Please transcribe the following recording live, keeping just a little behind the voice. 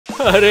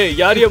अरे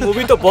यार ये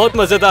मूवी तो बहुत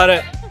मजेदार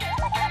है।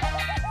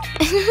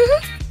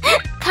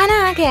 खाना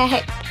आ गया है।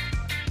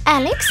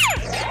 एलेक्स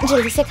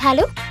जल्दी से खा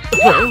लो।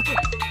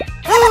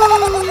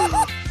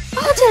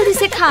 और जल्दी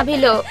से खा भी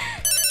लो।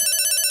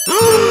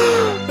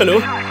 हेलो,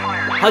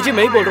 हाँ जी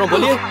मैं ही बोल रहा हूँ,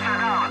 बोलिए।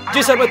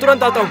 जी सर मैं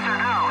तुरंत आता हूँ।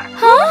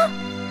 हाँ?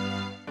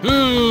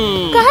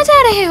 कहाँ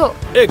जा रहे हो?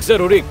 एक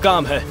जरूरी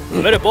काम है,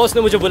 मेरे बॉस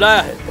ने मुझे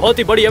बुलाया है, बहुत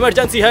ही बड़ी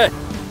इमरजेंसी है।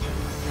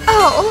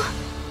 ओह,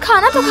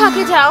 खाना तो खा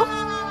के जाओ।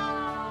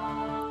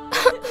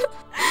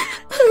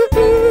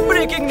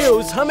 ब्रेकिंग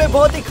न्यूज, हमें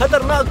बहुत ही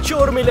खतरनाक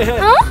चोर मिले हैं।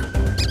 हाँ?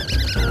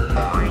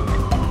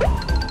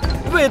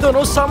 वे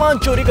दोनों सामान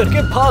चोरी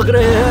करके भाग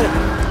रहे हैं।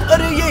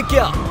 अरे ये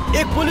क्या,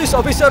 एक पुलिस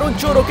ऑफिसर उन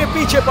चोरों के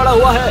पीछे पड़ा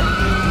हुआ है।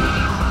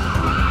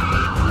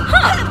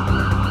 हाँ।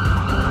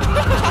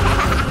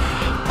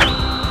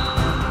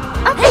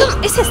 अब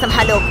तुम इसे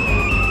संभालो।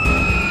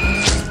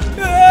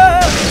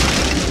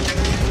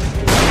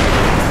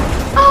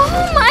 Oh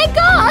my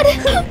God!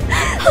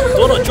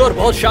 दोनों चोर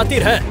बहुत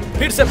शातिर हैं,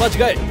 फिर से बच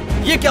गए।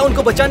 ये क्या,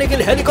 उनको बचाने के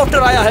लिए हेलीकॉप्टर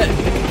आया है।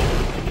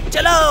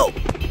 चलो।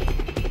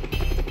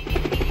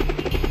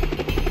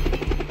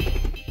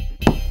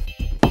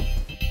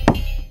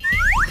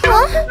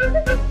 हाँ?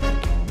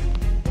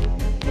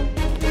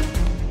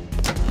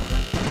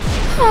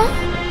 हाँ?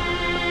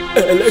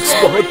 एलेक्स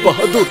बहुत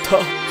बहादुर था।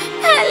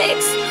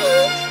 एलेक्स,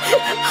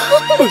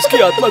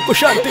 उसकी आत्मा को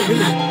शांति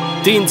मिली।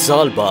 3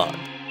 साल बाद।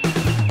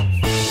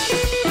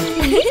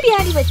 मेरी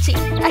प्यारी बच्ची,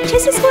 अच्छे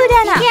से स्कूल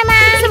जाना,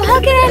 संभाल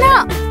के रहना।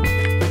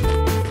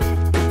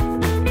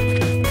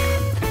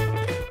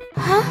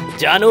 हाँ?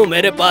 जानू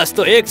मेरे पास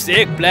तो एक से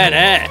एक प्लान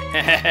है।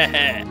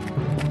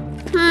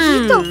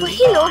 ये तो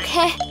वही लोग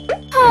हैं।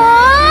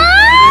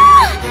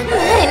 हाँ?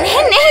 मैं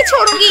इन्हें नहीं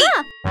छोड़ूंगी।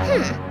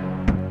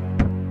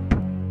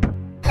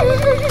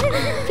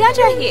 क्या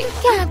चाहिए?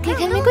 क्या आपके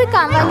घर में कोई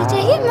काम वाली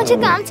चाहिए? मुझे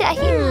काम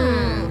चाहिए।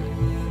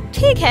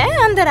 ठीक है,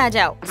 अंदर आ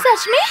जाओ।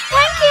 सच में?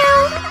 Thank you.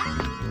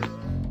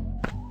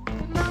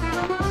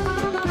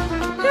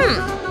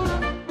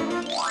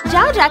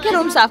 जाओ जाके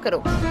रूम साफ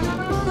करो।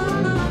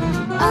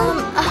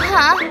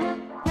 हाँ।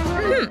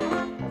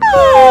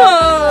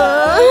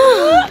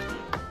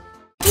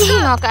 यही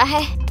मौका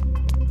है।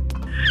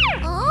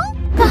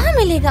 कहाँ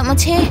मिलेगा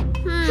मुझे?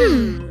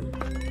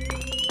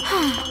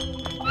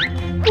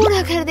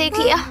 पूरा घर देख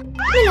लिया,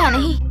 मिला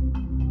नहीं।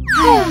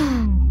 हाँ?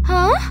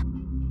 हाँ?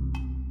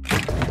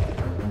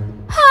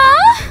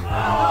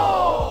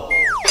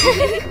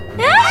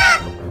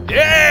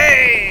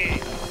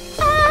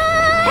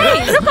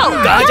 रुको,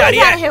 कहाँ जा रही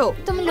है?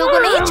 तुम लोगों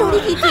ने ही चोरी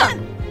की थी।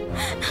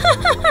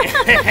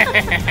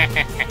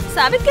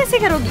 साबित कैसे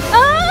करोगी?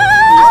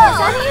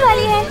 नहीं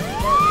वाली है।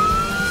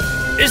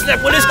 इसने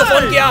पुलिस को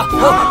फोन किया।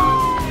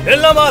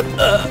 हिलना मत।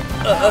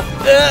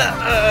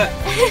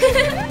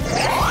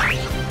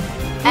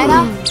 एना,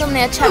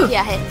 तुमने अच्छा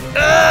किया है।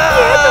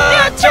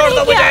 छोड़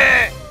दो मुझे।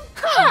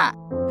 हाँ।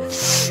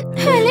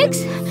 एलेक्स,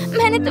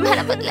 मैंने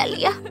तुम्हारा बदला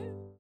लिया।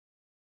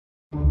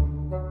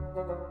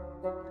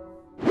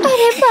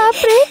 अरे बाप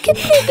रे,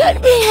 कितनी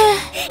गर्मी है।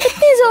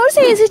 इतनी जोर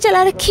से एसी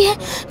चला रखी है,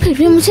 फिर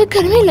भी मुझे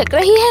गर्मी लग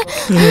रही है।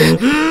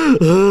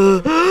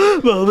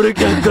 बाप रे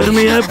क्या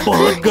गर्मी है,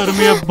 बहुत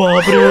गर्मी है,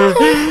 बाप रे।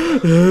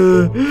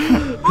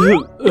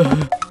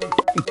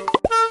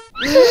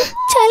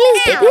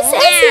 40 डिग्री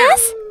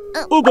सेल्सियस।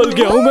 उबल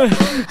गया हूँ मैं।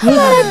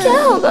 हमारा क्या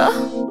होगा?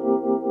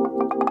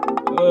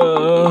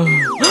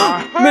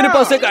 मेरे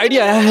पास एक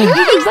आइडिया है।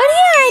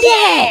 बढ़िया आइडिया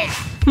है।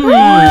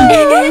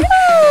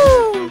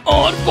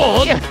 और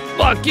बहुत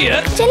बाकी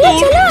है। चलो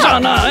चलो,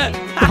 जाना है।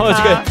 पहुँच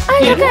गए।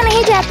 और रुका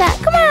नहीं जाता।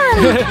 Come on.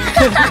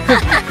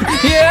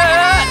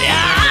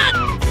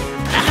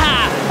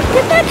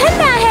 कितना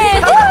ठंडा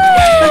है।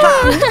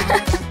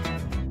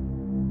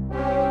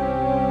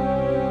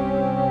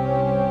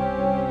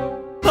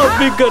 अब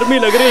भी गर्मी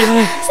लग रही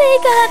है। सही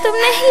कहा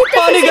तुमने। ही तो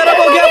पानी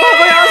गर्म हो गया,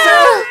 भागो यहाँ से।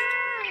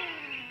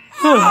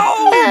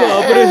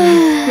 बाप रे,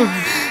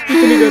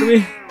 इतनी गर्मी।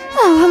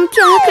 अब हम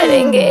क्या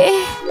करेंगे?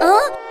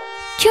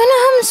 क्यों ना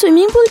हम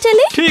स्विमिंग पूल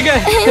चले? ठीक है।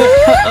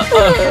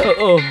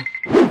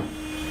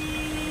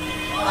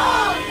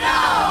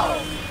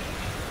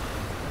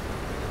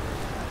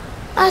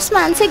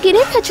 आसमान से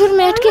गिरे खजूर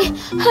में अटके।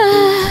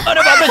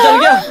 अरे बाप रे, जल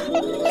गया।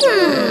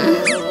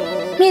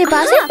 मेरे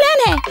पास एक प्लान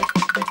है।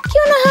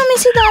 क्यों ना हम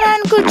इसी दौरान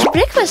कुछ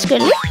ब्रेकफास्ट कर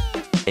लें?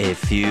 A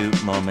few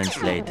moments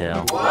later.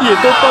 ये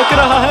तो पक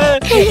रहा है।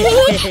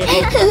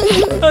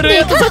 अरे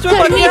ये तो सच में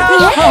पक गया।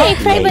 एक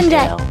फ्राई बन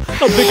जाए।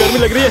 अब भी गर्मी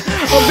लग रही है,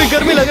 अब भी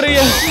गर्मी लग रही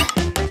है।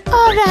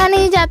 और रहा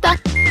नहीं जाता।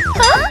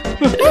 हाँ?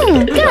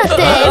 क्या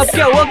तेज। अब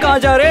क्या हुआ, कहाँ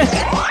जा रहे हैं?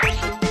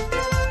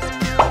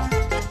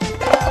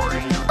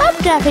 अब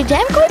ट्रैफिक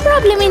जैम कोई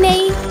प्रॉब्लम ही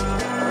नहीं।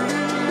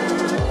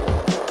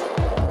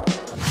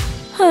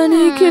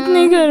 हनी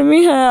कितनी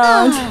गर्मी है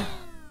आज।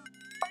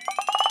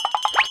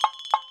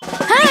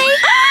 हाय।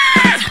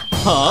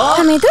 हाँ?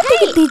 हमें तो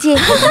टिकट दीजिए।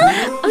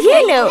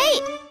 ये लो,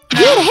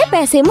 ये रहे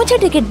पैसे, मुझे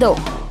टिकट दो।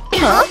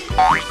 हाँ?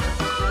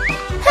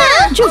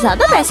 हाँ? जो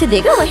ज्यादा पैसे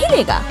देगा वही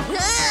लेगा।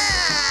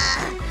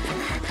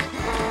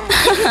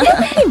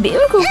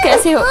 बेवकूफ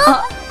कैसे हो?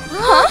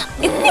 हाँ?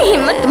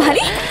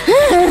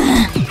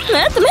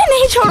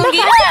 छोड़ूंगी।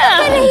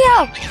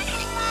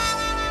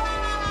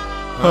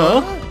 हाँ,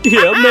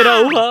 ये अब मेरा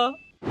हुआ।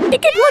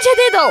 टिकट मुझे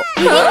दे दो।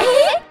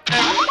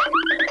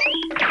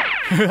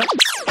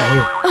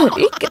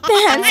 अरे कितने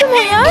हैंडसम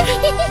है यार।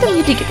 तुम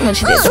ये टिकट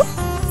मुझे दे दो।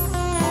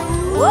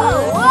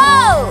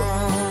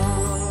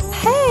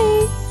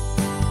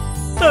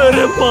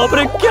 अरे बाप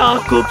रे, क्या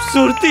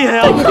खूबसूरती है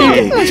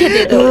आपकी। मुझे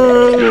दे दो।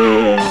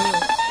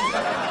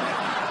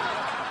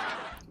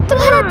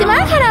 तुम्हारा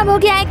दिमाग खराब हो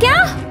गया है क्या?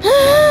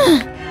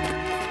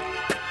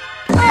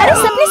 अरे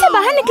सपने से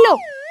बाहर निकलो।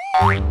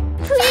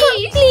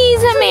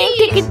 प्लीज हमें एक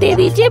टिकट दे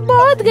दीजिए,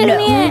 बहुत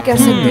गर्मी है। कर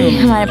सकती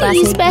है हमारे पास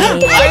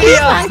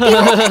आइडिया।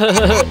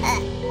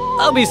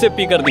 अब इसे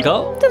पी कर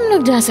दिखाओ। तुम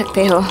लोग जा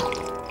सकते हो।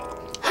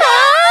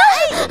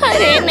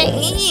 अरे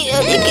नहीं,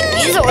 अरे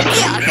कितनी जोर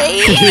आ गई।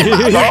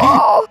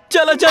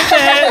 चलो चलते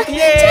हैं।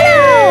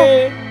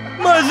 ये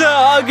मजा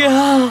आ गया।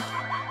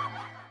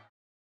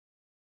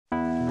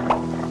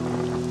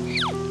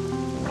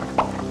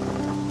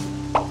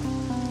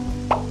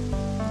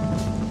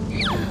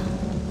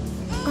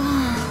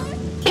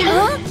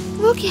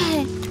 वो क्या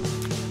है?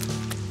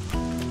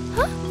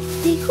 हाँ?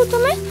 देखो तो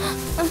मैं।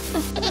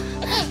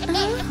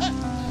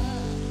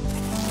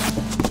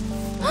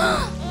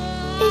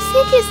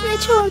 इसे किसने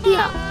छोड़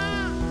दिया?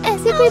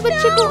 ऐसे कोई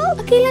बच्चे को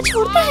अकेला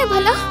छोड़ता है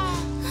भला?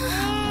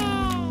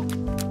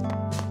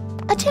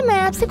 अच्छा, मैं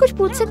आपसे कुछ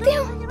पूछ सकती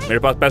हूँ? मेरे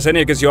पास पैसे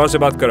नहीं है, किसी और से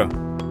बात करो।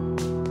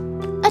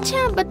 अच्छा,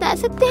 आप बता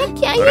सकते हैं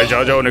क्या अरे ये?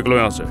 जाओ जाओ, निकलो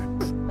यहाँ से।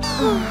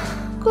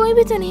 कोई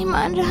भी तो नहीं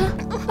मान रहा।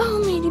 ओह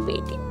मेरी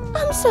बेटी,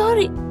 आई एम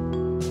सॉरी।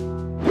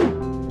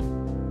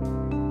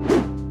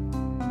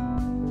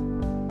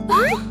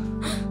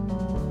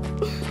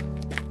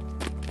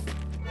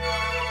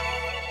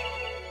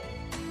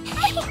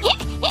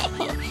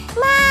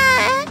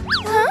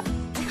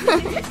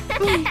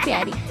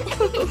 प्यारी।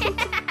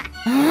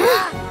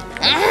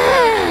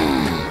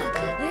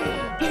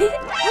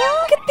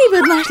 कितनी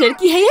बदमाश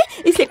लड़की है ये।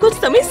 इसे कुछ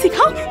तमीज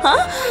सिखाओ। हाँ?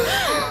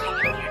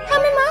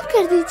 हमें माफ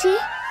कर दीजिए।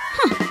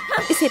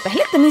 इसे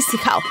पहले तमीज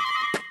सिखाओ।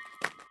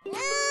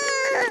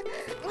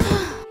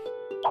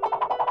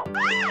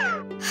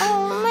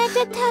 मैं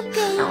तो थक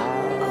गई।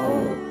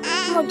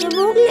 मुझे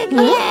भूख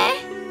लगी है।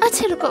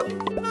 अच्छा रुको,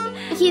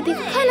 ये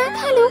देखो, खाना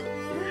खा लो।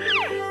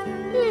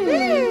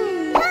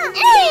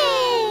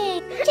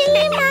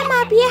 चलिए माम,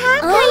 आप यहाँ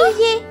खा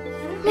लीजिए।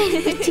 मेरी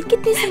बच्ची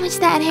कितनी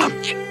समझदार है।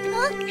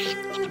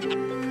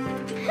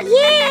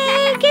 ये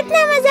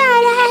कितना मजा आ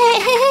रहा है।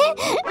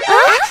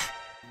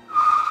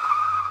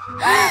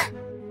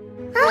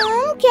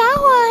 क्या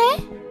हुआ है?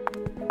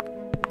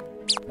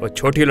 वो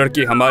छोटी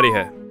लड़की हमारी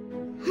है।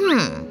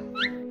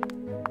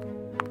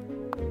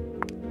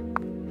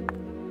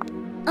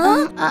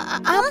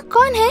 आप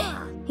कौन है?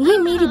 ये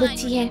मेरी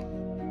बच्ची है।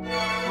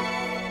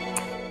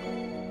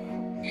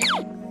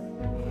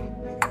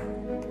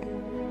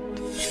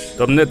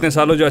 तुमने इतने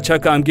सालों जो अच्छा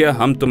काम किया,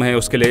 हम तुम्हें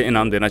उसके लिए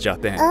इनाम देना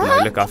चाहते हैं।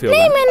 तुम्हारे लिए काफी होगा।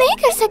 नहीं, मैं नहीं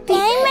कर सकती।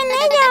 नहीं, मैं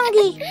नहीं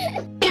जाऊंगी।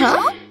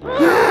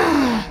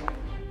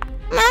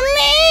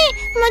 मम्मी,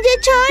 मुझे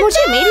छोड़।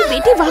 मुझे मेरी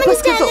बेटी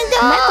वापस कर दो। मैं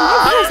तुम्हें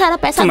बहुत सारा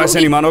पैसा तुम ऐसे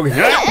नहीं मानोगे।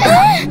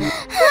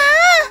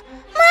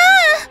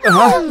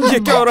 हाँ, ये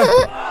क्या हो रहा है?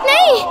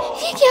 नहीं,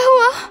 ये क्या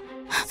हुआ?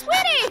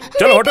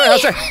 चलो हटो यहाँ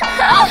से।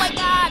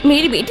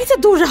 मेरी बेटी से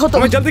दूर रहो।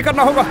 तुम्हें जल्दी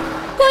करना होगा।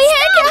 कोई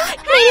है क्या?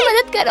 मेरी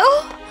मदद करो।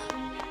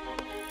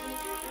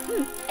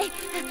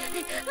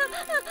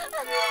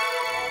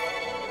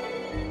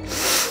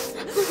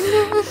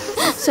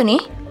 सुनिए,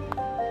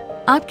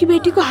 आपकी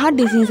बेटी को हार्ट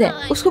डिजीज है।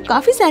 उसको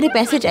काफी सारे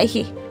पैसे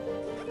चाहिए।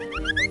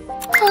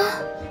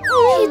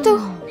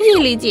 ये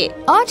लीजिए,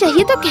 और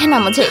चाहिए तो कहना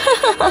मुझे।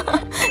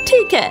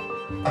 ठीक है।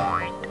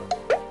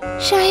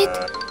 शायद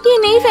ये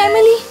नई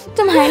फैमिली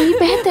तुम्हारे लिए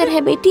बेहतर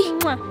है बेटी।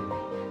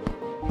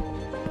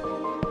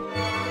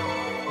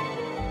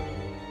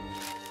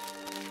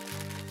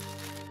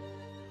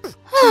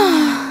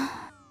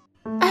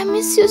 I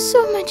miss you so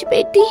much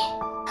बेटी।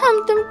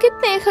 हम तुम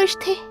कितने खुश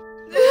थे।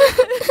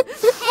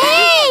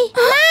 Hey,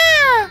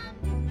 माँ!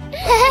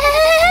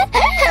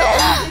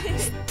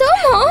 तुम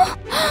हो?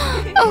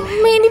 ओह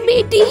मेरी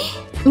बेटी।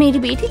 मेरी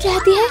बेटी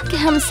चाहती है कि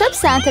हम सब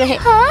साथ रहे।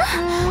 हाँ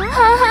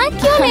हाँ हाँ,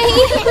 क्यों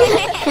नहीं?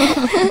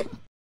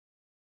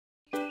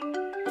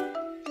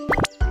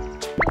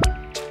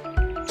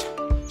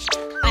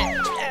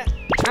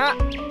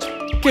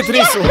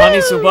 कितनी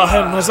सुहानी सुबह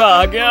है, मजा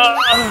आ गया।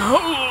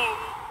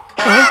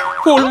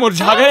 फूल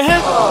मुरझा गए हैं।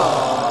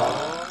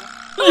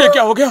 ये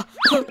क्या हो गया?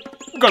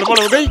 गड़बड़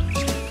हो गई।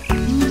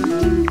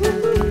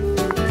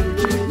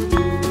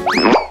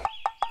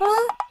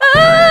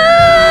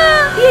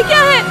 ये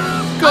क्या है?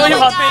 कोई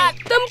बात नहीं।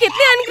 तुम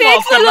कितने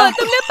अनग्रेटफुल हो।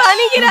 तुमने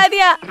पानी गिरा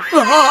दिया।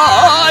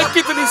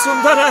 कितनी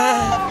सुंदर है।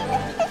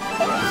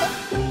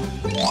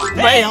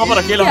 मैं यहाँ पर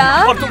अकेला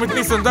हूँ और तुम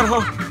इतनी सुंदर हो।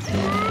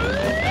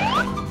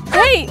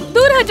 हे,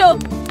 दूर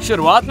हटो।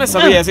 शुरुआत में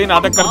सभी ऐसे ही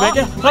नाटक करते हैं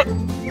क्या?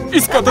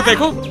 इसका तो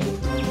देखो।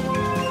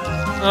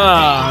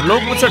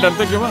 लोग मुझसे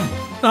डरते क्यों हैं?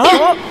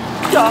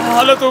 क्या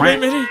हालत हो गई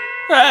मेरी।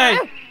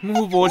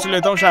 मुंह पोंछ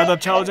लेता हूँ, शायद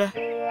अच्छा हो जाए।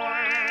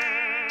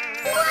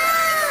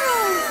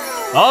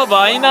 अब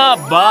आई ना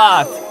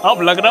बात,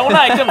 अब लग रहा हूँ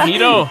ना एकदम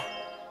हीरो।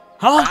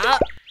 हाँ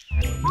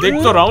देख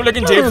तो रहा हूँ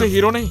लेकिन जेब से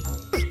हीरो नहीं,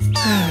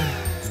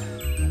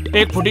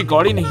 एक फुटी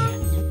कौड़ी नहीं है।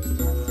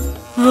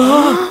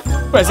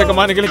 पैसे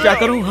कमाने के लिए क्या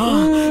करूँ?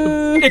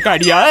 एक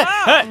आइडिया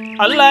है।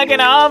 अल्लाह के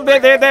नाम पे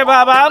दे दे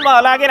बाबा,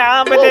 मौला के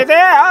नाम पे दे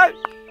दे।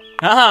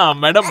 हाँ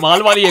मैडम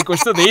माल वाली है, कुछ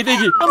तो दे ही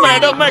देगी।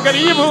 मैडम मैं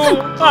गरीब हूँ,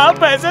 आप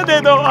पैसे दे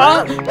दो।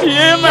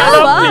 ये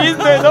मैडम प्लीज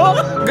दे दो,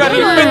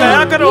 गरीब पे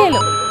दया करो।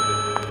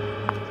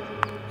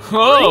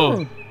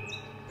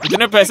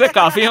 इतने पैसे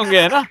काफी होंगे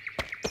है ना?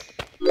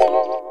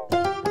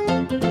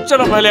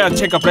 चलो पहले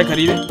अच्छे कपड़े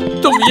खरीदे।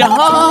 तुम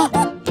यहाँ?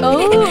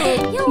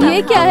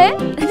 ये क्या है?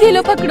 ये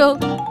लो पकड़ो।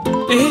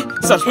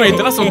 सच में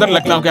इतना सुंदर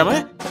लगता हूँ क्या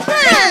मैं?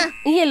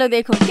 ये लो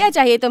देखो, क्या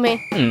चाहिए तुम्हें?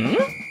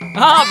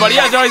 हाँ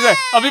बढ़िया चॉइस है,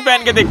 अभी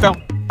पहन के देखता हूँ।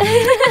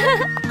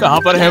 कहाँ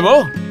पर है वो?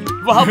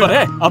 वहाँ पर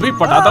है, अभी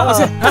पटाता हूँ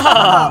उसे।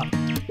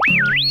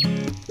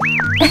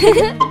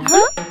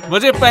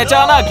 मुझे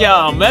पहचाना क्या?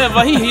 मैं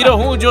वही हीरो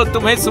हूँ जो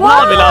तुम्हें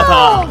सुबह मिला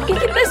था।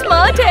 कितना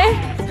स्मार्ट है।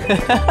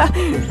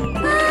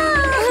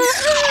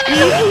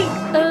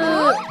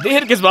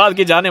 देर किस बात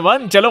की जाने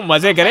मन, चलो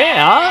मजे करें।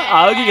 हाँ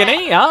आओगी कि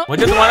नहीं? हाँ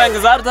मुझे तुम्हारा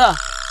इंतजार था।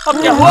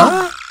 अब क्या हुआ?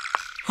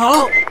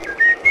 हाँ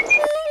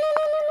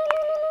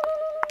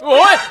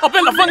ओए अबे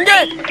लफंगे,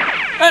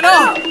 है ना?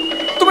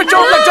 तुम्हें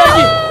चोट लग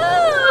जाएगी।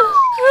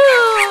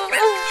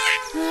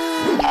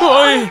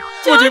 ओए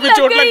मुझे भी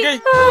चोट लग गई।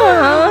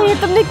 ये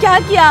तुमने क्या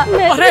किया?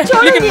 अरे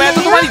लेकिन मैं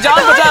तो तुम्हारी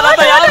जान बचा रहा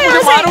था यार,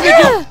 मुझे मारोगे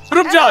क्यों?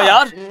 रुक जाओ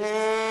यार।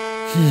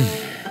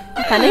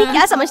 पता नहीं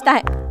क्या समझता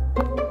है।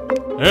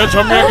 ए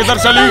छम्मिया किधर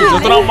चली?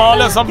 जितना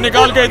माल है सब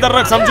निकाल के इधर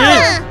रख, समझी?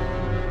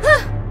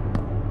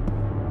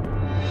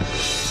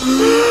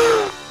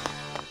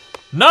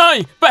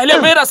 नहीं पहले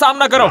मेरा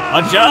सामना करो।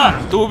 अच्छा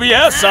तू भी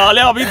है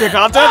साले, अभी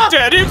दिखाते हैं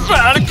तेरी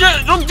पैर के।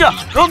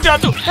 रुक जा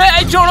तू।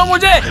 छोड़ो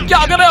मुझे,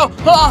 क्या कर रहे हो?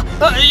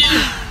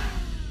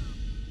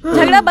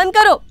 झगड़ा बंद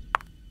करो।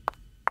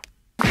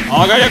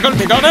 आ गए अकल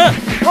ठिकाने?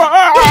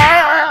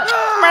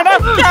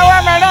 मैडम क्या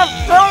हुआ मैडम?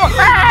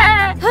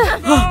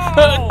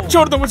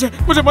 छोड़ दो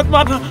मुझे मत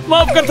मारना,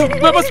 माफ कर दो,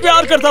 मैं बस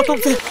प्यार करता हूँ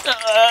तुमसे।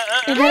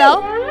 इधर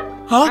आओ।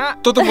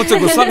 हाँ तो तुम मुझसे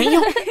गुस्सा नहीं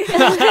हो?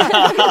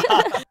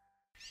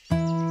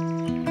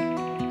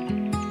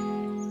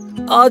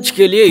 आज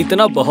के लिए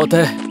इतना बहुत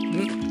है,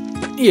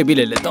 ये भी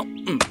ले लेता हूँ।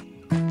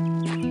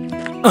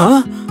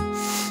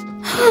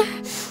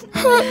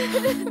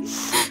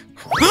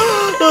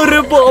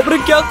 अरे बाप रे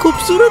क्या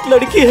खूबसूरत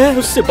लड़की है,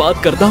 उससे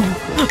बात करता हूँ।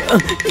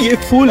 ये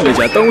फूल ले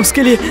जाता हूँ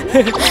उसके लिए।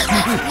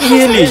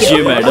 ये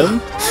लीजिए मैडम।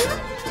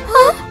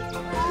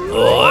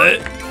 ओए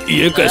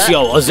ये कैसी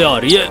आवाजें आ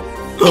रही है?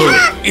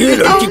 ये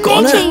लड़की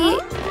कौन है?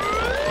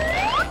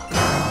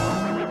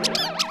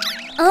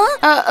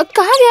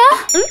 कहाँ गया?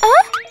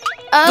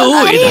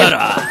 तू इधर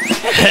आ।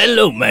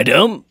 हेलो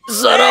मैडम,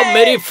 जरा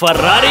मेरी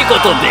फरारी को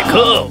तो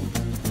देखो।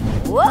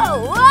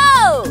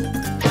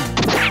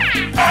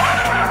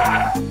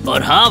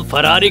 और हाँ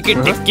फरारी की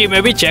डिक्की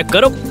में भी चेक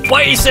करो,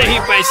 पैसे ही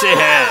पैसे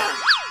हैं।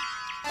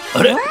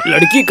 अरे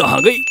लड़की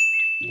कहाँ गई?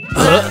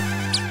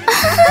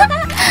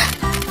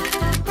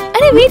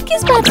 अरे वेट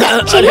किस बात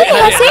का? चलो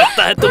यहाँ से।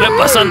 लगता है तुम्हें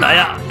पसंद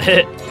आया।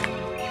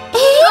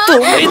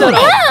 तुम इधर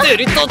आओ।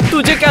 तेरी तो,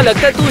 तुझे क्या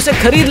लगता है तू उसे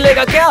खरीद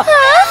लेगा क्या?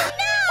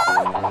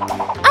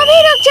 अभी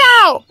रुक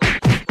जाओ।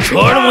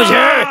 छोड़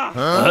मुझे।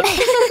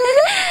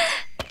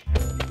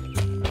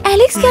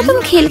 एलेक्स क्या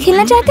तुम खेल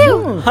खेलना चाहते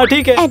हो? हाँ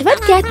ठीक है। एडवर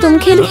क्या तुम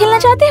खेल खेलना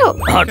चाहते हो?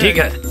 हाँ ठीक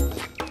है।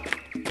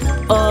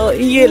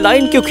 ये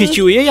लाइन क्यों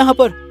खींची हुई है यहाँ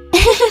पर?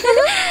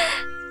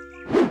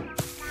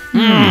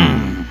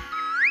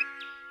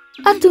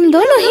 अब तुम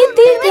दोनों ही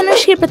तीर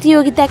धनुष की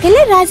प्रतियोगिता के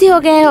लिए राजी हो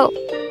गए हो।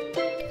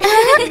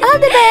 All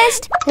the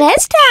best.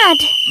 Let's start.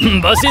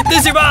 बस इतनी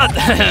सी बात।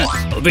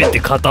 अभी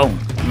दिखाता हूँ।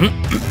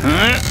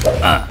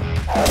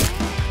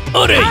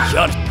 अरे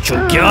यार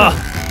चुप क्या?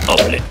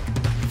 अब ले।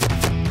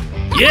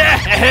 ये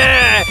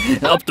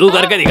अब तू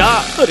करके दिखा।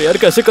 अरे यार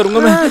कैसे करूँगा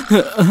मैं?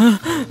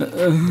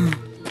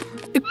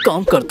 एक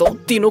काम करता हूँ,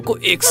 तीनों को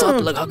एक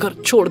साथ लगाकर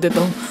छोड़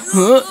देता हूँ।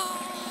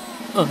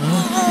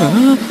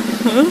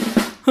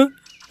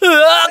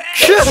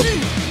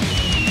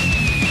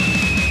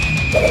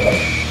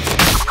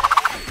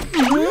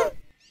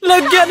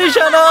 लग गया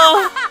निशाना।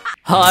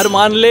 हार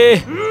मान ले।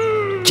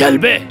 चल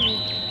बे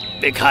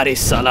भिखारी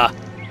साला,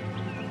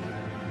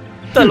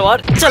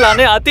 तलवार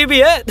चलाने आती भी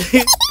है।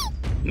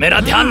 मेरा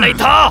ध्यान नहीं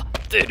था।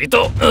 तेरी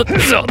तो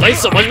ज्यादा ही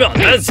समझ में आता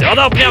है,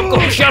 ज्यादा अपने आप को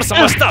होशियार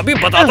समझता। अभी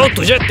बताता हूँ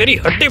तुझे, तेरी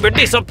हड्डी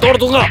बिड्डी सब तोड़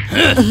दूंगा।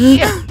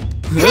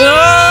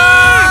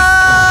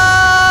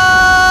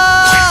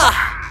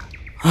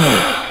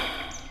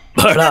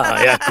 बड़ा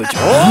आया कुछ।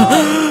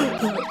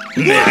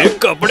 मेरे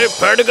कपड़े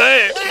फट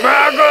गए।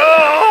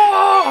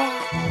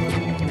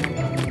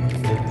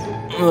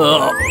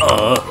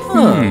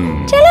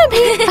 चलो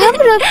भी अब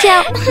रुक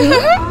जाओ।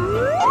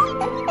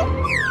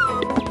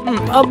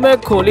 अब मैं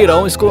खोल ही रहा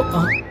हूँ इसको।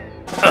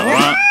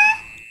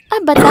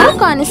 अब बताओ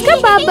कौन इसका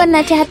बाप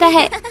बनना चाहता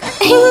है?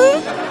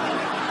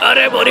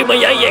 अरे बोरी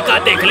भैया ये क्या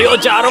देख लियो,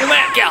 जा रहा हूँ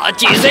मैं। क्या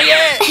चीज है ये?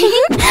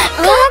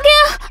 कहाँ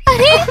गया?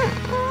 अरे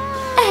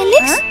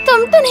एलेक्स,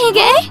 तुम तो नहीं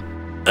गए?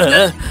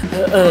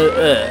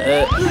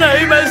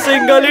 नहीं, मैं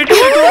सिंगल ही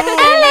ठीक हूँ।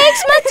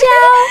 एलेक्स मत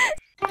जाओ।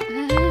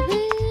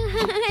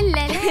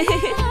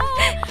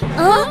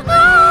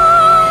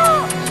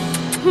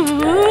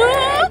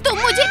 तुम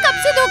मुझे कब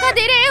से धोखा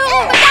दे रहे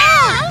हो?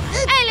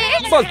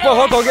 एलेक्स, बस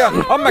बहुत हो गया,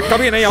 अब मैं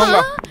कभी नहीं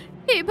आऊंगा।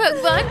 हे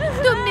भगवान,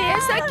 तुमने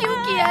ऐसा क्यों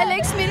किया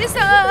एलेक्स मेरे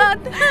साथ?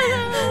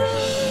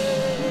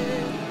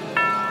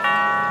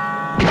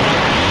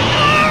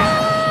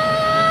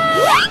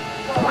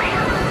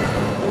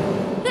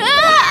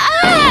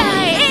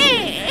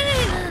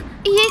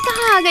 ये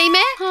कहाँ आ गई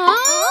मैं?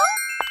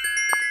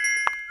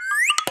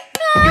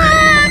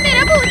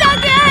 मेरा भूत आ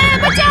गया है,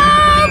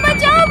 बचाओ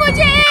बचाओ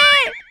मुझे।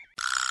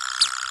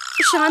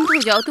 शांत हो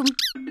जाओ तुम।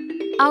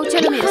 आओ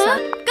चलो मेरे साथ।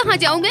 कहाँ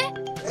जाऊँ मैं?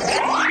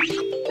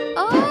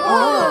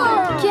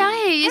 क्या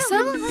है ये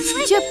सब?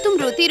 जब तुम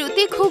रोती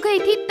रोती खो गई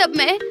थी तब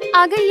मैं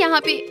आ गई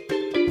यहाँ पे।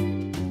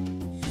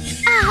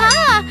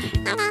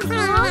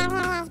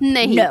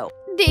 नहीं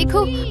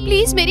देखो,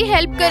 प्लीज मेरी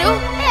हेल्प करो।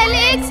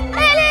 Alex,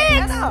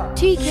 Alex.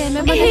 ठीक है,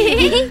 मैं मदद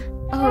करूंगी।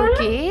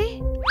 ओके,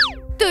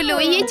 तो लो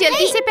ये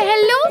जल्दी से पहन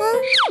लो।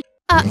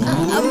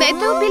 मैं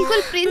तो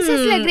बिल्कुल प्रिंसेस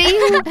लग रही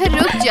हूँ।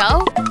 रुक जाओ।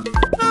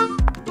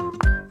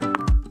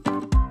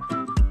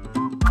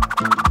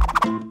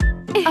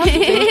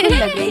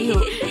 लग रही हो।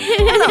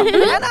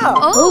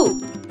 ओह,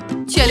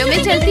 चलो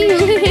मैं चलती हूँ।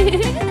 तुम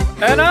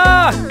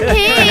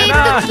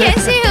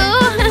कैसे हो?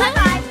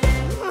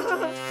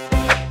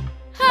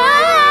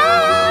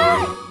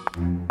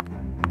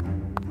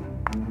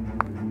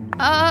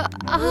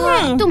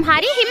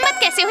 तुम्हारी हिम्मत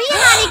कैसे हुई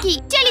यहाँ आने की?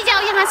 चली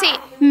जाओ यहाँ से।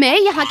 मैं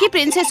यहाँ की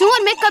प्रिंसेस हूँ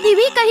और मैं कभी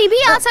भी कहीं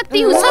भी आ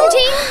सकती हूँ,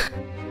 समझी?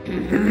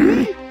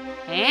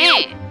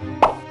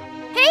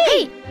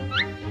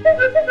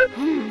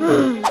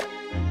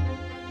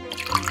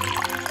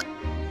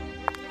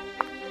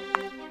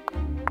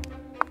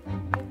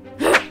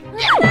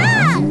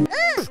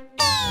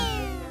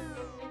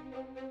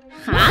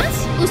 हाँ,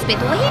 उस पे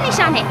तो वही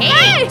निशान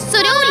है।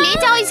 सुनो, ले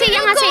जाओ इसे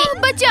यहाँ से।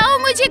 बचाओ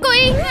मुझे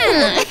कोई।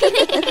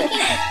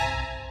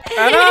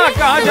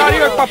 कहाँ जा रही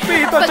हो?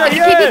 पप्पी तो चाहिए।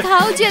 पकड़ के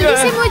दिखाओ जल्दी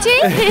से मुझे।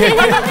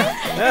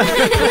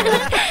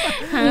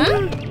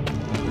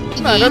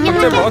 मैं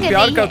तुमसे बहुत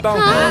प्यार करता हूँ।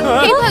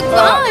 हे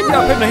भगवान। या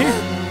फिर नहीं,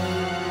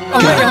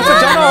 हमें यहाँ से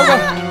जाना होगा।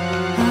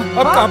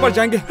 अब कहाँ पर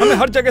जाएंगे? हमें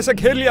हर जगह से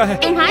घेर लिया है।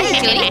 तुम्हारी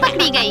चोरी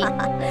पकड़ी गई।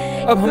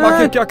 अब हम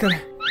आखिर क्या करें?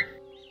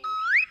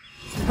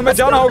 हमें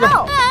जाना होगा।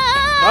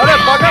 अरे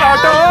पकड़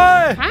ऑटो।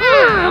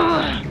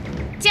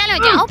 चलो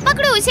जाओ,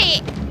 पकड़ो उसे।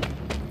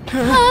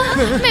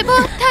 मैं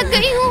बहुत थक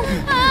गई हूँ।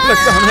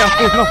 लगता है हमें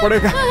आपको उठना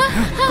पड़ेगा।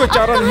 कोई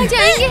चारा नहीं।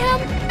 कहाँ जाएंगे हम?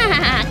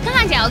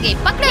 कहाँ जाओगे?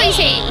 पकड़ो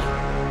इसे।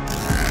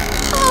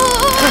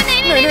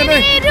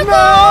 नहीं,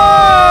 रुको।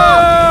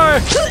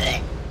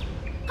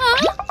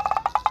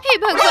 हे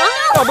भगवान।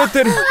 अबे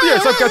तेरी, ये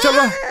सब क्या चल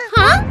रहा है?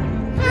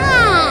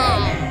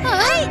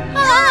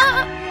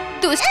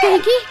 दुष्ट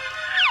कहेगी।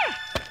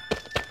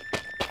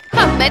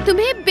 अब मैं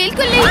तुम्हें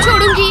बिल्कुल नहीं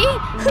छोड़ूंगी।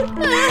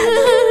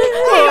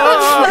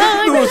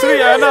 दूसरी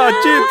एना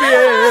अच्छी थी।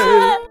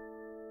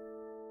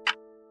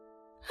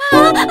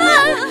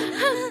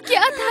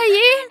 क्या था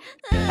ये?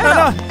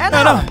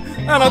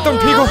 एना तुम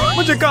ठीक हो?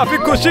 मुझे काफी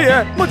खुशी है।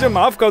 मुझे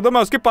माफ कर दो,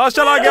 मैं उसके पास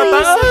चला गया था।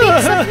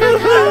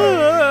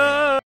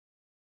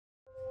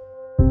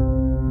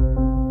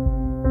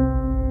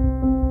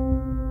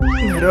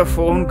 मेरा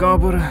फोन कहाँ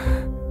पर है?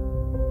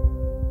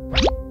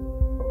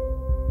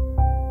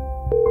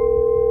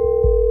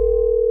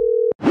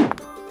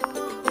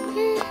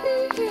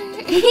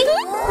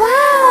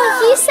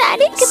 वाह, ये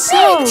साड़ी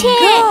कितने अच्छे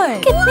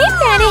हैं, कितने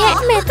प्यारे हैं।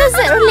 मैं तो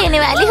जरूर लेने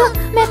वाली हूँ।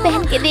 मैं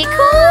पहन के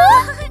देखूं।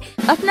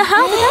 अपना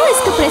हाथ उठाओ इस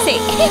कपड़े से।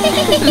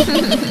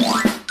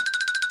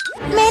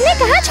 मैंने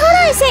कहा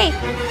छोड़ो इसे।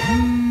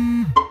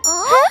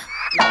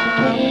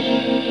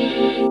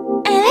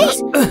 एलेक्स।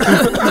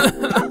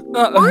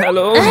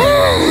 हेलो।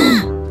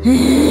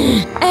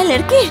 ए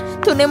लड़की,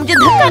 तूने मुझे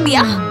धक्का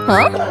दिया।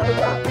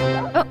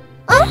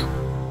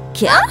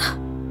 क्या?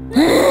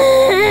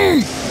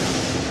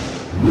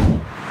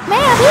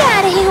 मैं अभी आ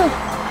रही हूँ।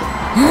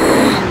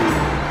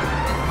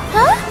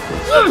 हाँ?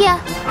 ये क्या?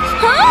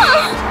 हाँ?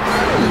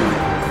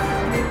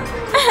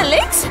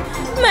 एलेक्स,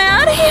 मैं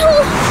आ रही हूँ।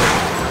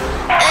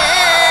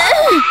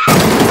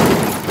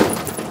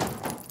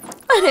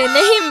 अरे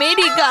नहीं,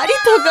 मेरी गाड़ी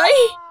तो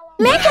गई।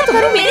 मैं क्या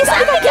करूँ? मेरे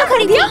साथ क्या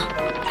खड़ी थी?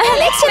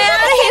 एलेक्स, मैं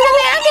आ रही हूँ।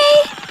 मैं आ गई।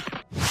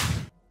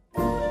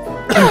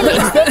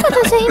 एलेक्स, देखो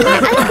तो सही, मैं आ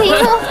गई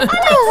हूँ।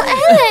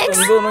 एलेक्स,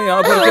 तुम दोनों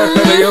यहाँ पर क्या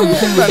कर रही हो?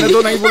 मैंने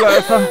तो नहीं बुलाया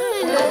था।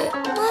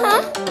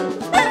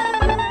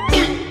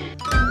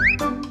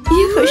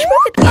 ये खुशबू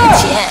कितनी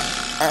अच्छी है।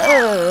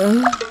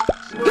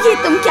 ये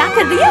तुम क्या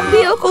कर रही हो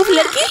बेवकूफ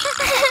लड़की?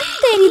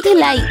 तेरी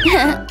धुलाई।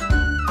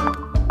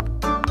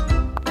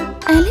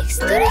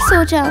 एलेक्स, थोड़ा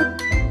सो जाओ।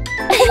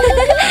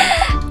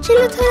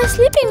 चलो थोड़ा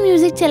स्लीपिंग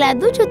म्यूजिक चला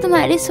दूं जो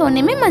तुम्हारे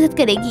सोने में मदद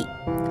करेगी।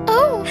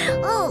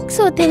 ओह,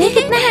 सोते हुए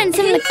कितना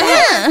हैंडसम लगता है।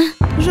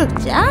 रुक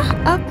जा,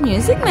 अब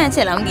म्यूजिक मैं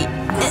चलाऊंगी।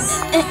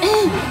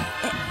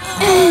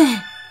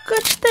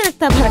 कुछ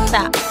तड़कता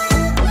भड़कता।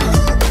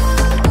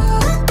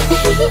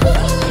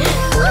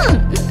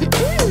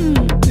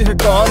 ये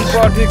कौन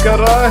पार्टी कर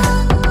रहा है?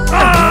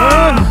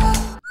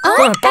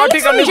 पार्टी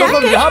करने को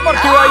तुम यहाँ पर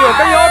क्यों आई हो?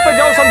 कहीं और पे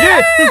जाओ समझी।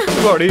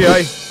 बड़ी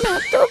आई। मैं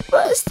तो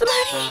बस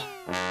तुम्हारी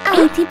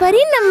आई थी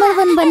परी नंबर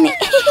 1 बनने।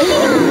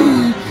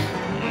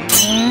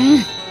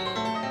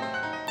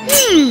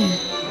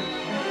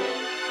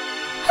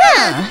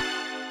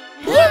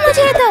 ये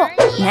मुझे दो।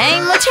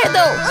 नहीं मुझे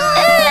दो।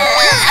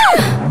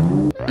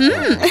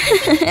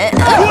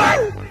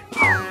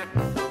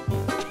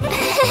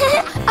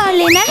 और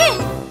लेना है।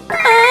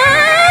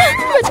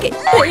 बच गई,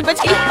 अरे बच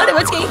गई, अरे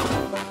बच गई।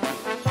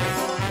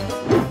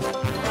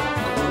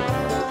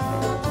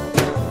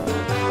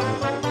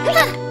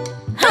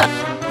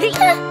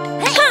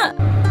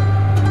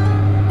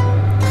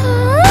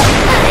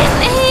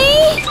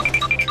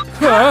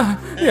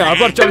 यहाँ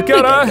पर चल क्या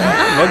रहा है?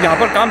 लोग यहाँ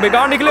पर काम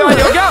बिगाड़ निकले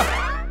आए हो क्या?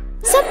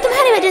 सब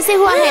तुम्हारी वजह से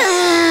हुआ है।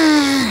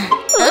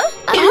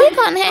 ये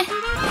कौन है?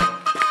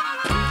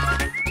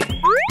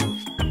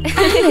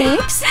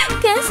 एलेक्स,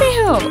 कैसे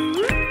हो?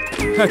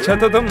 अच्छा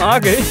तो तुम आ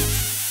गई।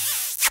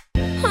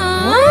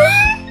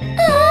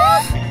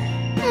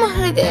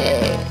 मर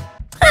गए।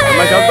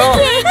 मैं चलता हूँ।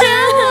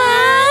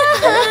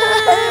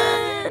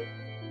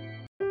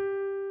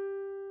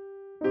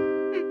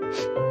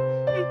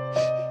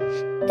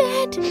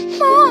 Dad,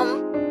 mom.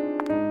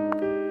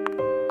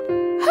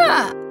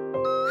 हाँ।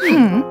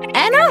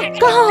 एना,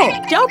 कहाँ हो?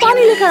 जाओ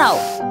पानी लेकर आओ।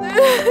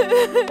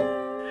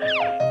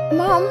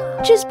 मॉम,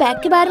 जिस बैग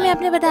के बारे में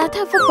आपने बताया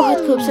था वो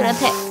बहुत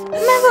खूबसूरत है।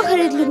 मैं वो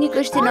खरीद लूंगी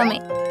कुछ दिनों में।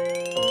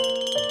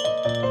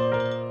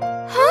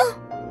 हाँ?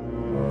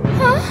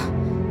 हाँ?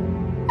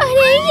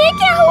 अरे ये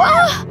क्या हुआ?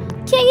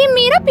 क्या ये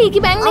मेरा पिगी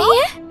बैंक नहीं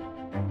है?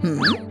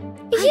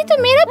 ये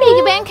तो मेरा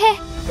पिगी बैंक है।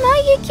 माँ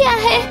ये क्या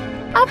है?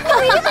 आपने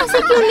मेरे पैसे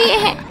क्यों लिए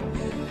हैं?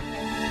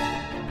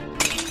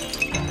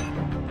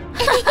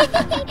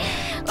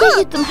 क्या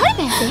ये तुम्हारे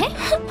पैसे हैं?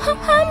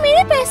 हाँ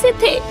मेरे पैसे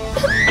थे।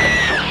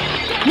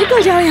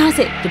 निकल जाओ यहाँ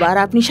से,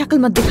 दोबारा अपनी शक्ल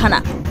मत दिखाना।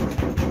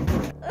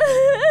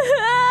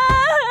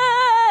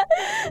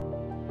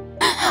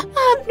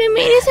 आपने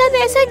मेरे साथ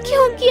ऐसा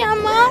क्यों किया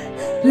माँ?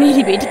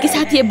 मेरी बेटी के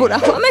साथ ये बुरा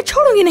हुआ, मैं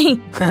छोड़ूंगी नहीं।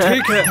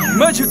 ठीक है,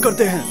 मैजिक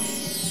करते हैं।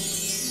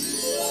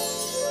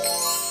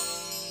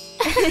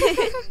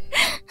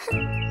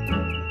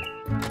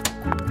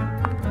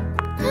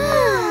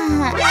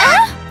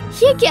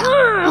 ये क्या?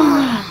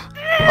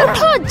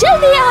 उठो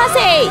जल्दी यहाँ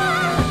से।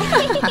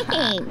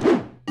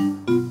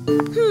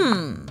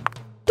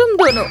 तुम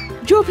दोनों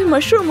जो भी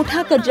मशरूम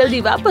उठाकर जल्दी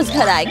वापस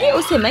घर आएंगे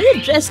उसे मैं ये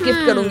ड्रेस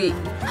गिफ्ट करूंगी।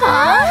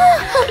 हाँ?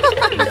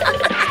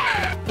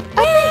 अब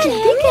मैं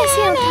जल्दी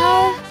कैसे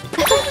उठाऊं?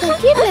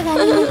 तरकीब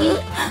लगानी होगी।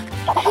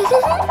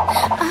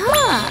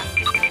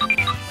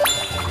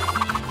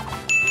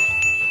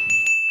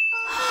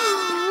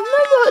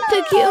 मैं बहुत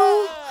थकी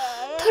हूँ,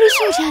 थोड़ी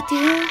सो जाती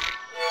हूँ।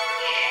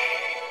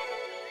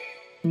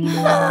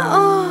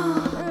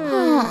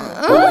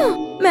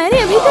 मैंने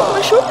अभी तक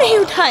मशरूम नहीं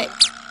उठाए।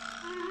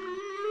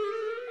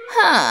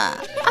 हाँ,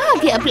 आ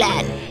गया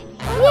प्लान।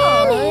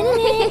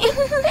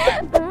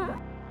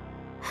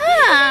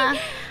 हाँ,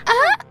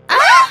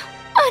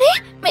 अरे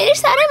मेरे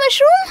सारे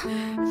मशरूम।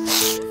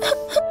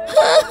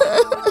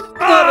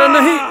 अरे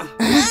नहीं,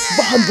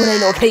 बहुत बुरे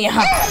लोग हैं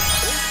यहाँ।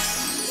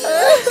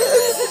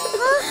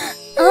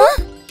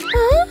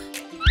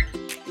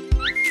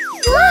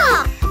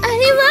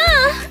 अरे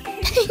वाह,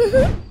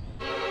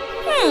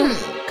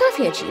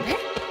 काफी अजीब है।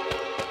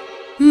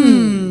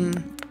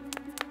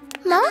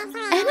 माँ,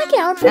 एना के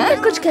आउटफिट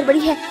में कुछ गड़बड़ी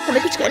है,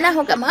 हमें कुछ करना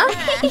होगा माँ।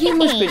 ये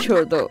मुझ पे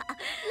छोड़ दो।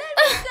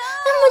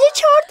 मुझे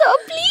छोड़ दो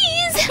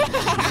प्लीज।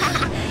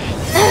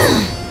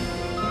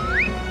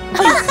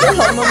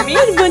 हम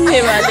अमीर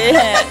बनने वाले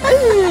हैं।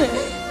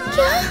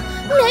 क्या?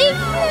 नहीं,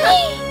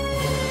 नहीं।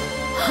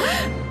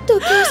 तो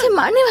क्या उसे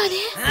मारने वाले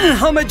हैं?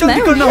 हमें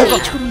जल्दी करना होगा।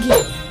 छोड़ूंगी।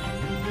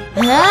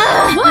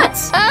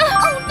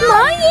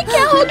 माँ ये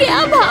क्या हो गया?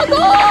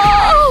 भागो!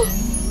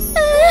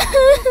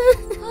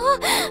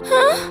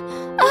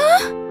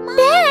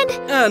 डैड!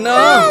 एना!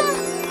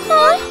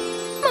 माँ!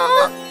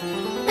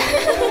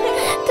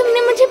 तुमने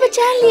मुझे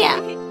बचा लिया।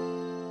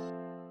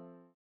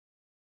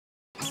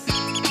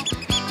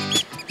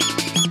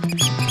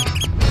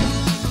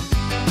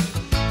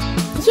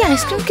 ये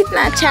आइसक्रीम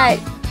कितना अच्छा है।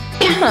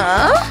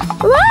 हाँ?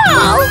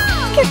 वाव!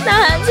 कितना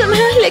हैंडसम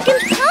है, लेकिन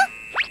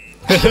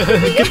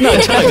कितना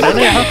अच्छा लग रहा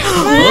है यहाँ।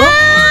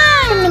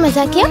 तुमने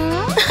मजा किया?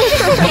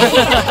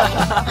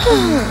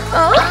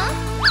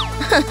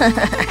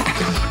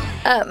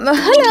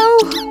 हेलो।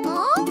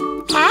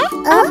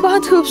 आप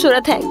बहुत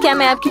खूबसूरत है, क्या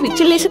मैं आपकी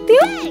पिक्चर ले सकती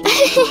हूँ?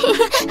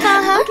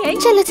 हाँ,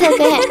 चलो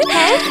चलते हैं।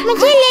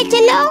 मुझे ले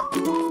चलो।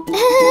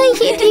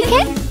 ये ठीक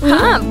है?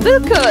 हाँ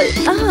बिल्कुल।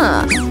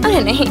 अरे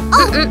नहीं,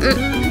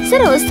 सर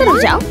उस तरफ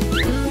जाओ।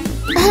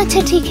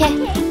 अच्छा ठीक है।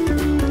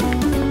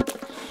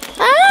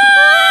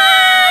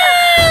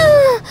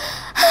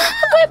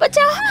 कोई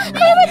बचाओ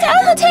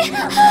मुझे।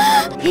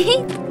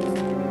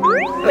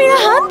 मेरा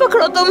हाथ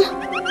पकड़ो तुम।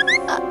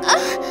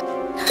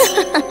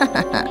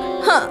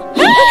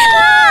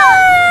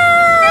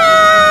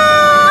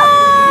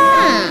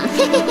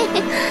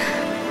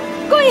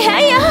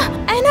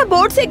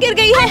 से गिर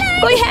गई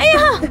है। कोई है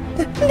यहाँ?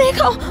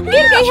 देखो,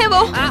 गिर गई है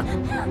वो।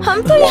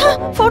 हम तो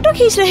यहाँ फोटो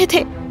खींच रहे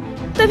थे,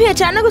 तभी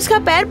अचानक उसका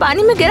पैर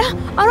पानी में गिरा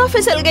और वो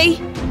फिसल गई।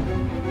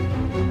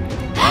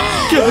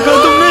 क्या कहा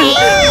तुमने?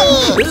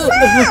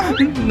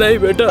 नहीं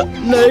बेटा,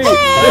 नहीं।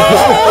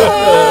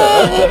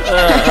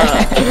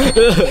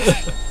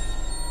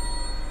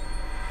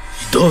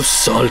 2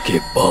 साल के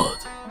बाद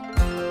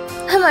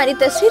हमारी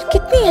तस्वीर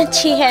कितनी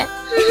अच्छी है।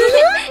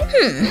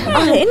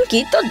 और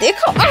इनकी तो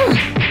देखो।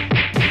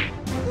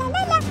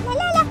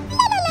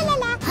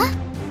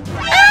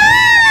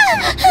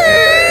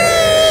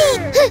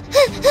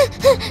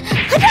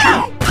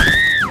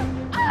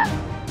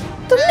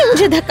 तुमने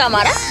मुझे धक्का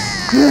मारा?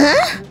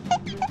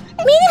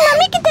 मेरी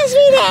मम्मी की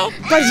तस्वीर है,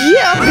 पर ये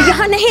अब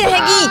यहाँ नहीं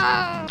रहेगी।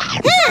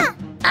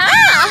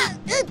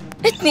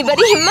 इतनी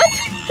बड़ी हिम्मत!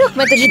 रुक,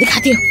 मैं तुझे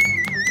दिखाती हूँ।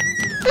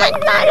 मत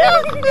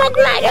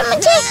मारो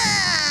मुझे।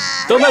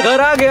 तो मैं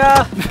घर आ गया।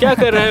 क्या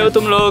कर रहे हो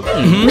तुम लोग? ओह,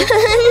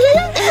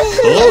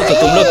 तो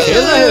तुम लोग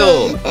खेल रहे हो।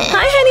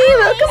 हाय हनी,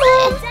 वेलकम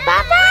होम।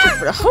 पापा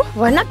चुप रहो,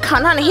 वरना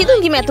खाना नहीं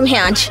दूंगी मैं तुम्हें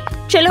आज।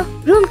 चलो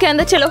रूम के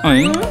अंदर चलो।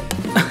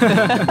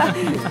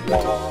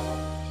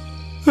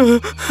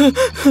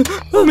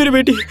 मेरी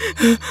बेटी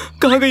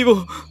कहाँ गई वो?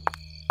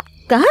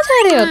 कहाँ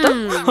जा रहे हो तुम?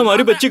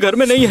 हमारी बच्ची घर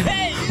में नहीं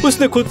है।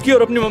 उसने खुद की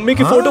और अपनी मम्मी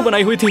की फोटो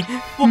बनाई हुई थी।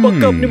 वो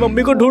पक्का अपनी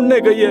मम्मी को ढूंढने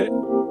गई है।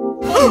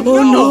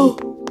 ओह नो,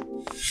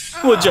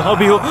 वो जहाँ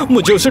भी हो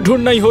मुझे उसे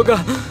ढूंढना ही होगा।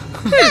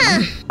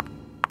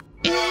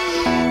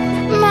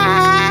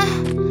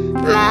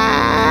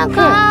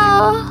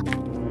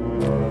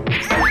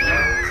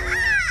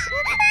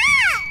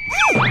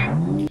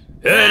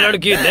 ए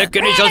लड़की, देख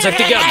के नहीं चल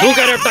सकती क्या? धू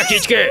के रेपटा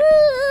खींच के।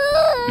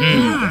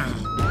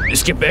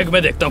 इसके बैग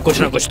में देखता हूँ, कुछ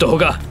ना कुछ तो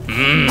होगा।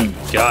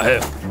 क्या है?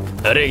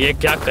 अरे ये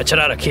क्या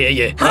कचरा रखी है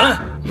ये?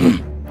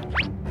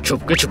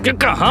 छुपके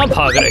कहाँ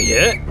भाग रही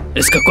है?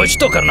 इसका कुछ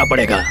तो करना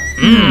पड़ेगा।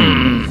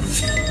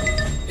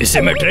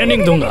 इसे मैं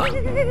ट्रेनिंग दूंगा,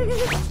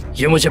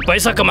 ये मुझे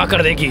पैसा कमा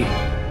कर देगी।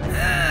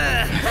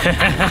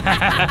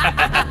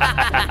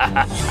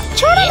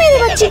 छोड़ो मेरी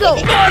बच्ची को।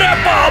 अरे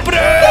बाप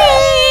रे!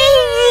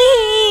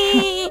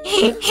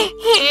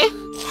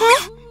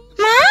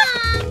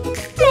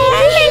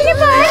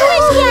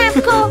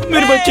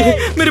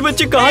 मेरी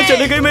बच्ची कहाँ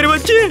चले गई? मेरी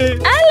बच्ची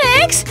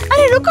एलेक्स,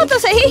 अरे रुको तो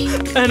सही।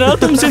 एना,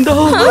 तुम जिंदा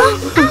हो?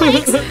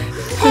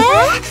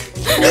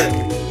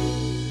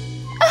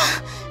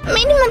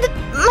 मेरी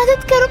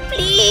मदद करो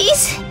प्लीज।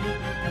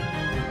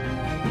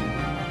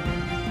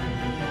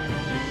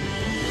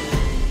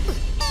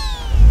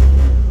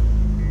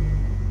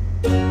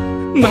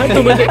 मैं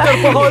तुम्हें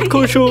देखकर बहुत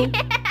खुश हूँ।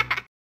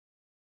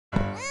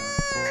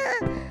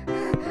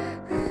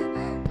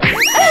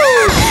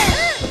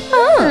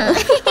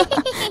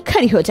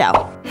 खड़ी हो जाओ।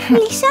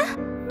 लिसा,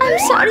 आई एम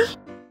सॉरी।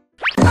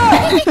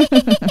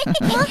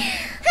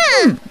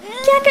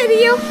 क्या कर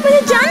रही हो?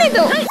 मुझे जाने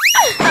दो।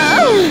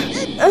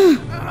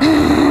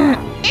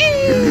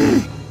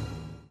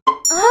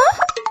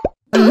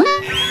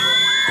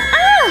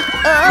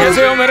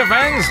 कैसे हो मेरे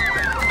फैंस?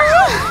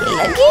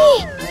 लगी।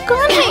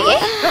 कौन है ये?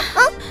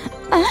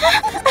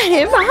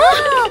 अरे वाह,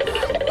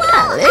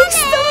 एलेक्स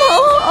तुम हो?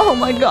 Oh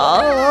my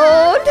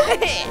God.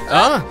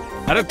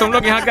 अरे तुम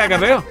लोग यहाँ क्या कर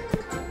रहे हो?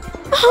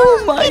 Oh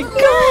my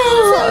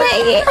God!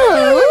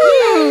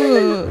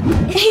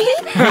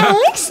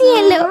 एलेक्स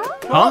ये लो।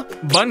 हाँ,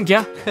 बन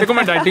क्या? देखो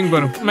मैं डाइटिंग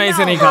पर हूँ, मैं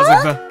इसे नहीं खा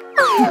सकता।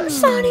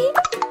 सॉरी।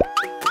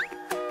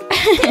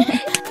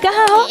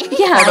 कहाँ हो?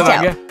 यहाँ आ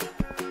जाओ।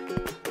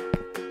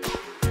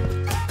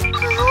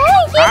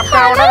 आपका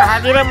ऑर्डर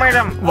हाजिर है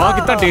मैडम। वाह,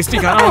 कितना टेस्टी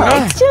खाना होगा।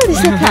 जल्दी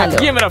से खा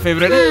लो। ये मेरा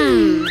फेवरेट है।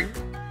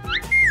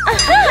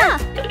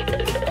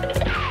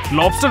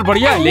 लॉबस्टर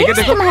बढ़िया है, लेके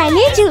देखो। तुम्हारे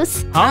लिए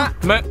जूस। हाँ,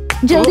 मैं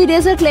जल्दी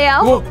डेजर्ट ले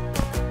आओ।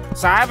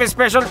 साहब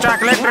स्पेशल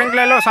चॉकलेट ड्रिंक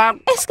ले लो साहब।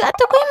 इसका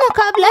तो कोई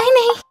मुकाबला ही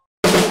नहीं।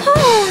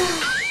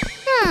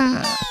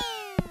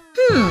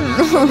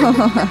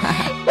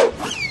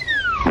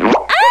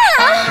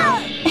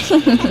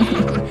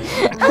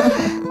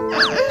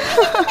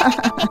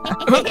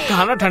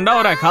 खाना ठंडा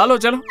हो रहा है, खा लो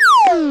चलो।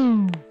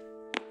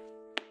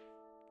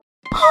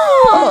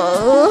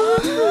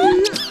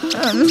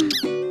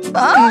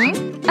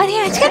 अरे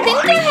आज का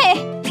दिन क्या है?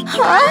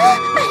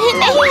 अरे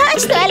नहीं,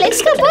 आज तो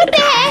एलेक्स का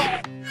बर्थडे है।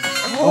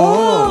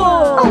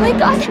 ओह माय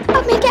गॉड,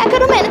 अब मैं क्या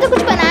करूं? मैंने तो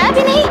कुछ बनाया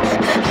भी नहीं।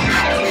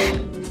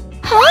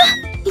 हाँ,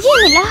 ये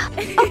मिला।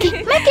 ओके,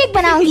 मैं केक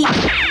बनाऊंगी।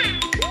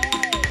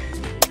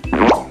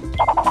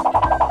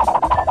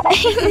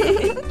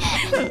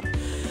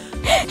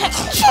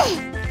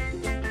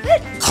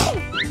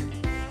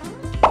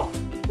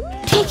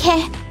 ठीक है,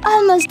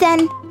 ऑलमोस्ट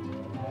डन।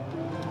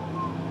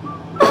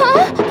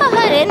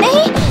 अरे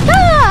नहीं,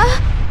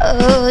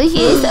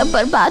 ये सब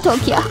बर्बाद हो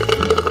गया।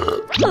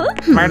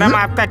 मैडम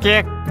आपका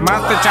केक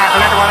मस्त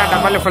चॉकलेट वाला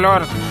डबल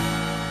फ्लोर।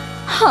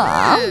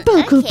 हाँ,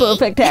 बिल्कुल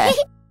परफेक्ट है।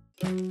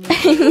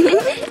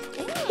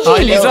 हाय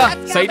लीजा,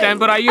 सही टाइम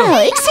पर आई हो।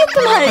 एलेक्स, ये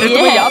तुम्हारे लिए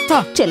तुम्हें है। याद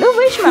था? चलो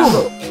विश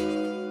मांगो।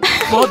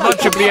 बहुत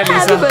बहुत शुक्रिया लीजा।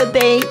 Happy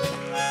birthday.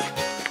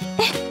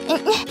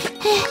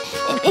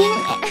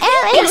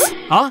 एलेक्स।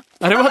 हाँ,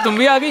 अरे वाह, तुम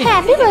भी आ गई।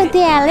 Happy birthday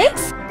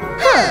Alex.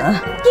 हाँ,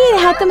 ये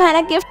रहा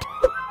तुम्हारा गिफ्ट।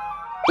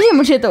 ये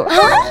मुझे दो।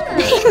 हाँ?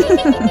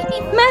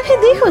 मैं भी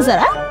देखूं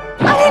जरा।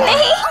 अरे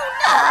नहीं।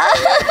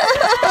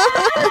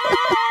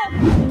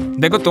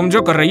 देखो, तुम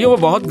जो कर रही हो वो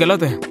बहुत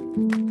गलत है।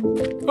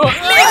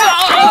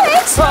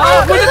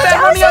 मुझे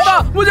तैरना नहीं आता,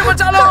 मुझे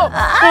बचा लो।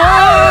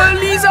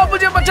 लीजा,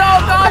 मुझे बचाओ,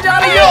 कहाँ जा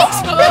रही हो?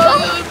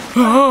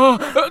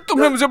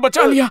 तुमने मुझे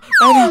बचा लिया,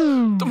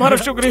 तुम्हारा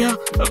शुक्रिया।